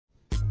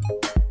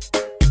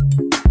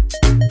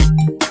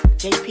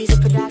JP's a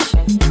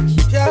production.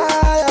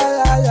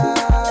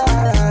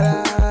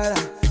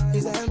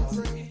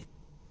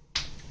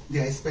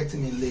 They're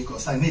expecting me in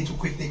Lagos. I need to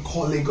quickly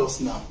call Lagos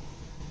now.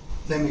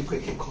 Let me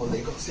quickly call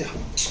Lagos. Yeah.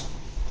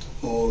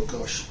 Oh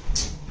gosh.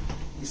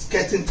 It's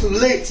getting too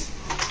late.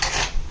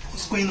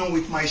 What's going on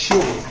with my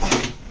show?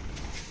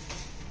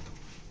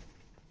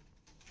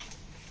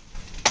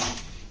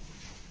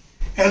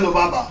 Hello,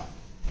 Baba.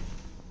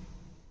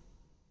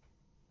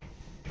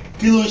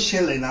 Kilo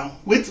Shelley now.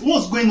 Wait,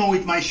 what's going on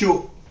with my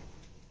show?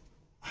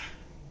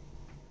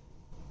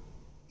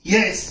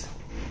 Yes.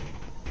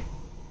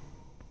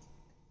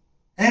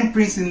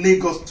 EMPRINCE in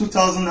Lagos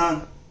 2000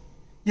 and...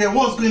 Yeah,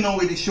 what's going on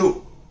with the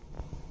show?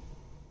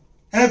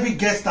 Every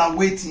guest are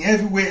waiting.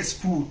 Everywhere is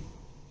full.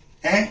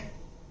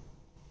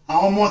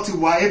 Our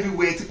motive were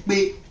everywhere to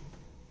pay.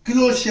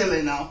 Kilo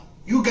Shelley now.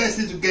 You guys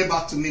need to get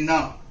back to me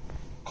now.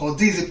 Because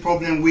this is a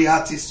problem we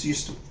artists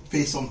used to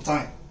face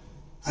sometimes.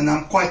 And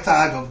I'm quite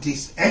tired of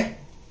this.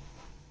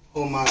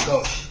 Oh my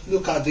gosh.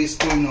 Look at this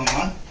going on,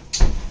 man.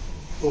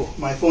 Oh,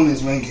 my phone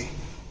is ringing.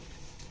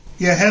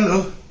 Yeah,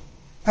 hello.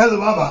 Hello,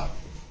 Baba.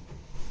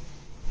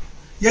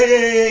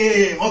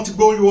 Yeah. Want to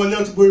go you wallet,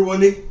 want to go you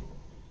wallet.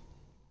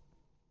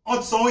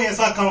 Want someone else's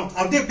account.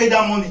 Have they paid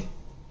that money?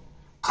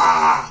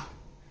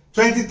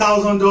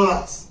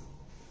 $20,000.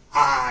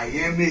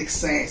 Yeah, makes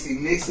sense. It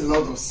makes a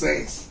lot of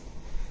sense.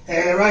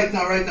 Right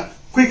now.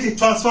 Quickly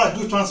transfer,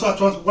 do transfer.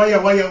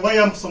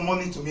 Wire some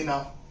money to me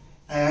now.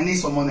 I need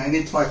some money. I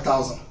need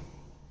 5,000.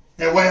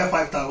 Wire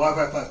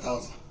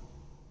 5,000.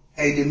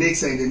 They make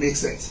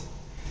sense.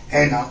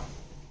 Now.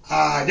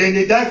 Then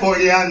they die for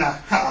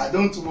Rihanna.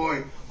 Don't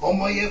worry.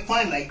 You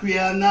fine like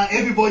Rihanna.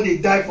 Everybody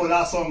die for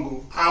that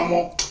song.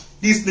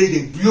 This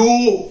lady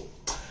blow.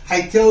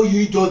 I tell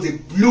you, just a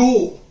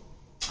blow.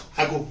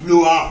 I go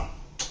blow out.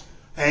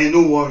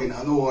 No worry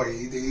now. No worry.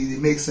 It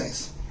makes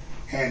sense.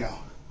 Now.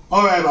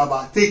 Alright,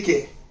 Baba. Take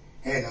care.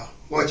 Now.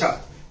 Watch out.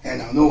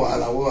 Now. No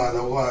wahala.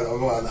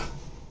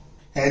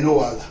 No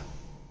wahala.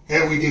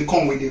 We dey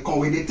come.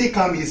 We dey take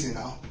am easy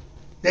now.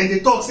 Then they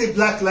talk say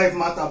black life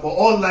matter, but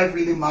all life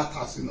really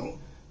matters, you know.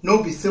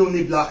 No be say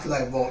only black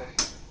life, but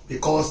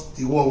because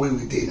the war way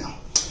we dey now.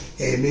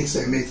 Makes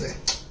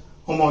sense.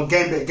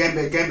 Gembe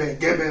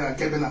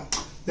now.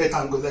 Let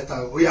am go.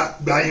 Oh yeah,